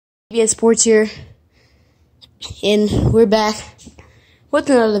AUE Sports here, and we're back with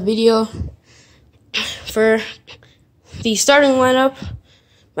another video for the starting lineup.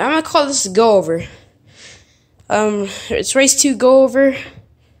 But I'm gonna call this a go over. It's race 2 go over.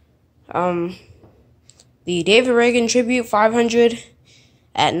 The David Reagan Tribute 500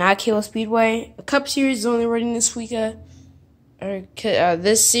 at NAScar Speedway. A Cup Series is only running this week.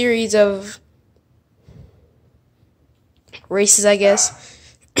 This series of races, I guess.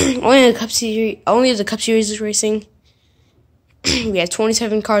 Only the Cup Series is racing. We have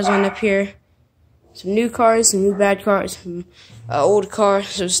 27 cars lined up here. Some new cars, some new bad cars, some old cars,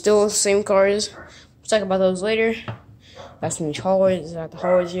 so still the same cars. We'll talk about those later. Got some new hallways, got the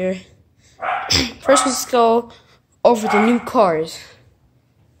hallways here. First, let's go over the new cars.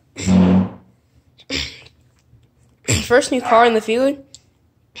 First new car in the field,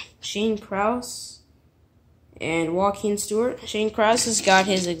 Shane Krause and Joaquin Stewart. Shane Krause has got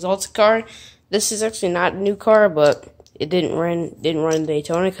his Exalted car. This is actually not a new car, but it didn't run in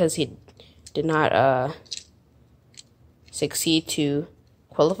Daytona because he did not succeed to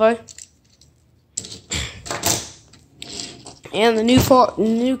qualify. And the new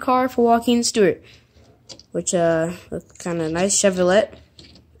car for Joaquin Stewart, which looks kind of nice, Chevrolet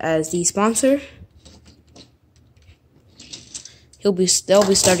as the sponsor. They'll be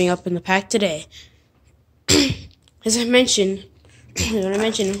starting up in the pack today. As I mentioned,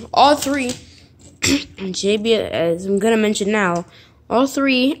 all three JBS, as I'm gonna mention now, all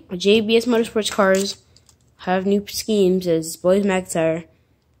three JBS Motorsports cars have new schemes. As Blaze McIntyre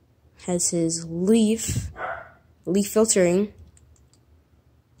has his leaf filtering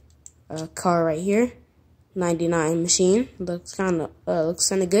car right here, 99 machine. Looks kind of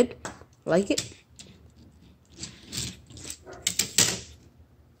good. I like it.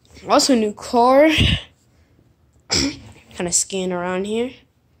 Also, new car. Kind of scanning around here.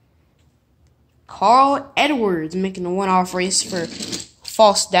 Carl Edwards making a one-off race for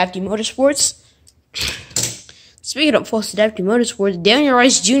False Adaptive Motorsports. Speaking of False Adaptive Motorsports, Daniel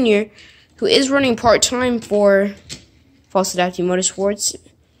Rice Jr., who is running part-time for False Adaptive Motorsports,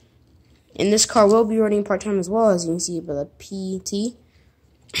 and this car will be running part-time as well, as you can see by the PT.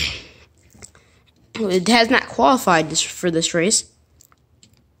 It has not qualified for this race.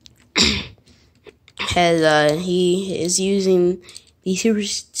 He is using the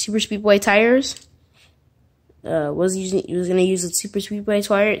super speedway tires. He was gonna use the super speedway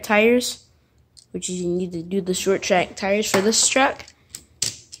tires, which is you need to do the short track tires for this track.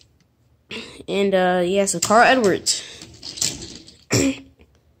 And yeah, so Carl Edwards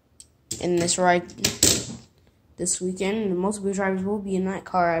in this ride this weekend. The multiple drivers will be in that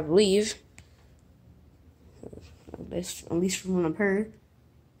car, I believe. At least from what I've heard.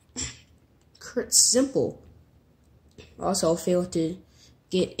 Kurt Simple also failed to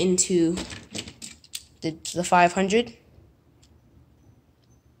get into the 500.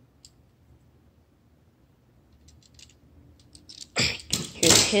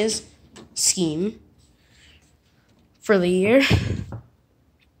 Here's his scheme for the year.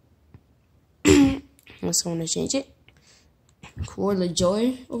 Unless I want to change it. Corey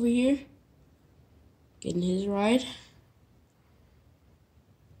LaJoy over here getting his ride.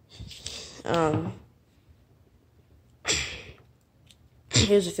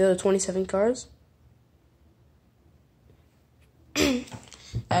 Here's a field of 27 cars.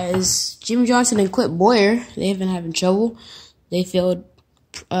 As Jim Johnson and Clint Boyer, they've been having trouble. They failed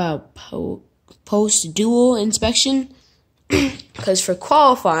post-dual inspection. Because for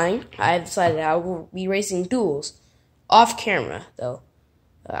qualifying, I decided I will be racing duels. Off camera, though.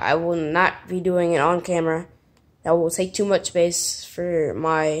 I will not be doing it on camera. That will take too much space for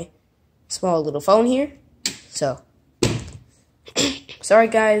my small little phone here. So, sorry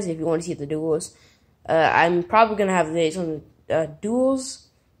guys if you want to see the duels. I'm probably going to have videos on the duels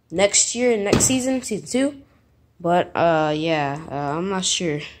next year, next season, season 2. But, yeah, I'm not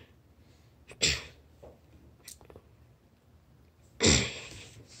sure.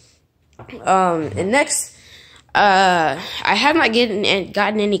 And next, I have not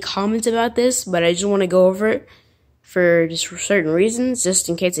gotten any comments about this, but I just want to go over it for just certain reasons, just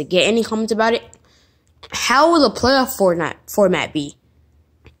in case I get any comments about it. How will the playoff format be?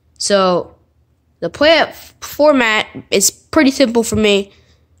 So, the playoff format is pretty simple for me.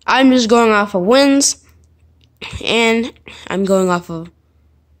 I'm just going off of wins, and I'm going off of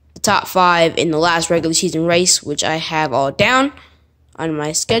the top 5 in the last regular season race, which I have all down on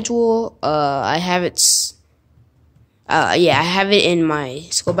my schedule. I have it in my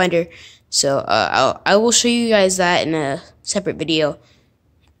school binder. So I will show you guys that in a separate video.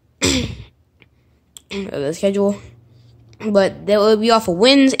 The schedule. but that will be off of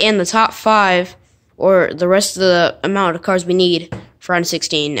wins and the top 5, or the rest of the amount of cars we need for round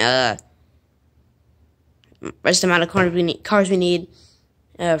 16. Rest amount of cars we need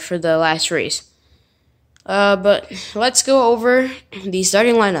for the last race. But let's go over the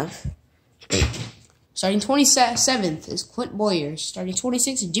starting lineup. Starting 27th is Quint Boyer. Starting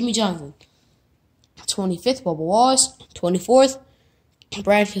 26th is Jimmy Johnson. 25th, Bubba Wallace. 24th,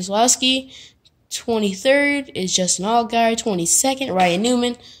 Brad Keselowski. 23rd is Justin Allgaier. 22nd, Ryan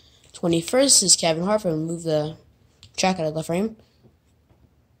Newman. 21st is Kevin Harvick. Move the track out of the frame.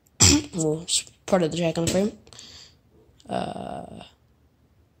 Well, part of the track on the frame.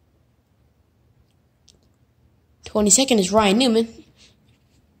 22nd is Ryan Newman.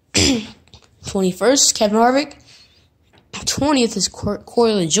 21st, Kevin Harvick. 20th is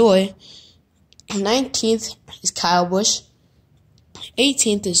Corey LaJoie. 19th is Kyle Busch.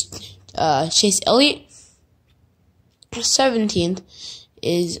 18th is Chase Elliott. 17th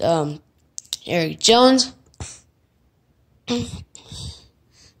is Eric Jones. Then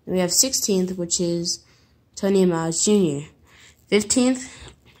we have 16th, which is Tony Miles Jr. 15th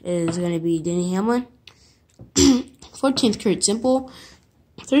is going to be Denny Hamlin. 14th, Kurt Simple.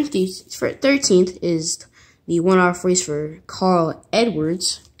 13th is the one-off race for Carl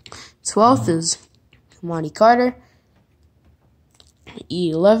Edwards. 12th is Monty Carter.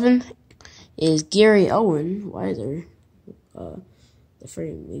 11th is Gary Owen. Why is there the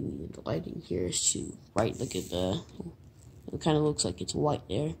frame? Maybe the lighting here is too bright. Look at it kind of looks like it's white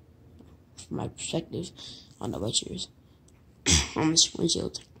there from my perspective. I don't know about yours on this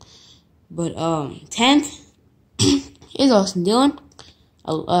windshield. But 10th is Austin Dillon.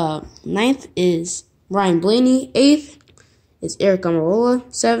 9th is Ryan Blaney. 8th is Eric Almirola.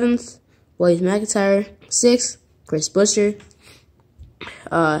 7th, Williams McIntyre. 6th, Chris Buescher.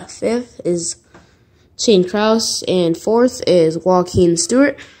 5th is Shane Krause. And 4th is Joaquin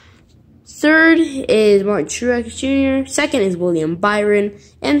Stewart. 3rd is Martin Truex Jr. 2nd is William Byron.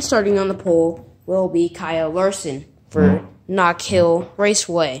 And starting on the pole will be Kyle Larson for Knock Hill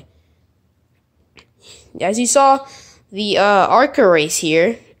Raceway. As you saw, the ARCA race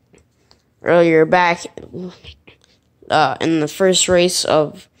here earlier back in the first race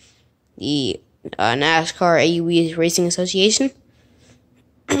of the NASCAR AUE Racing Association.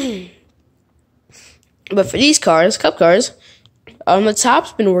 But for these cars, Cup cars, the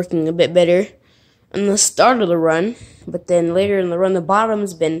top's been working a bit better on the start of the run, but then later in the run, the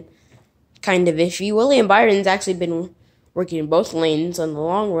bottom's been kind of iffy. William Byron's actually been working in both lanes on the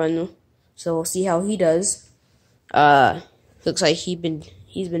long run, so we'll see how he does. Looks like he's been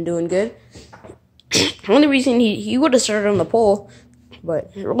doing good. The only reason he would have started on the pole,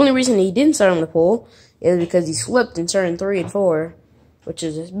 but the only reason he didn't start on the pole is because he slipped in turn 3 and 4, which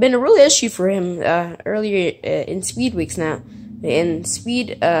has been a real issue for him earlier in speed weeks now. In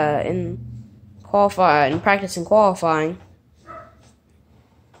speed, in practice and qualifying.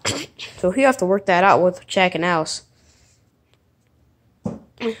 So he'll have to work that out with Jack and House.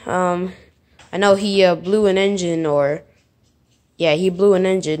 I know he blew an engine, he blew an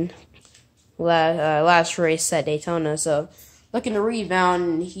engine last race at Daytona. So looking to rebound,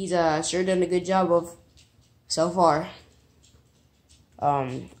 and he's sure done a good job of so far.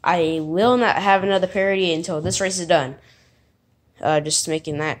 I will not have another parody until this race is done. Just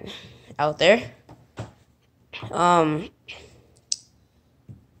making that out there. What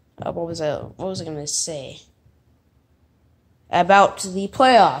was I gonna say about the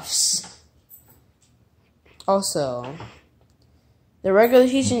playoffs? Also, the regular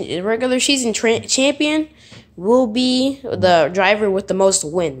season champion will be the driver with the most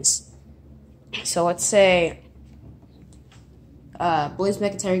wins. So let's say Williams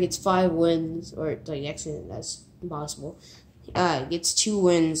McIntyre gets 5 wins, or actually that's impossible. Gets 2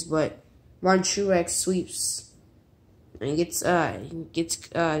 wins, but Martin Truex sweeps and gets a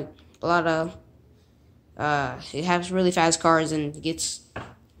lot of he has really fast cars and gets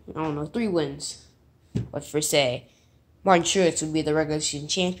 3 wins. But for say Martin Truex would be the regular season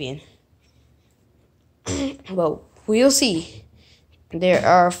champion. Well, we'll see. There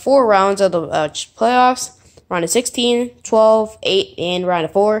are 4 rounds of the playoffs. Round of 16, 12, 8, and round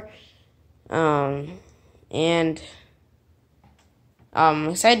of 4. And I'm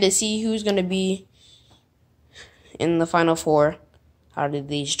excited to see who's going to be in the final 4 out of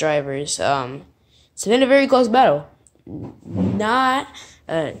these drivers. It's been a very close battle. Not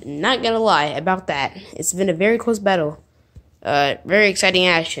gonna lie about that. It's been a very close battle. Very exciting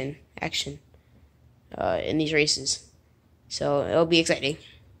action in these races. So it'll be exciting.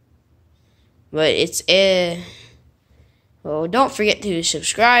 But it's well, don't forget to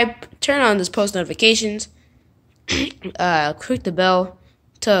subscribe, turn on those post notifications, click the bell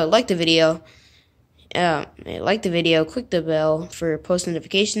to like the video. Like the video, click the bell for post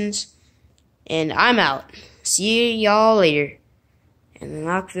notifications. And I'm out. See y'all later in the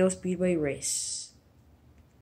Knoxville Speedway race.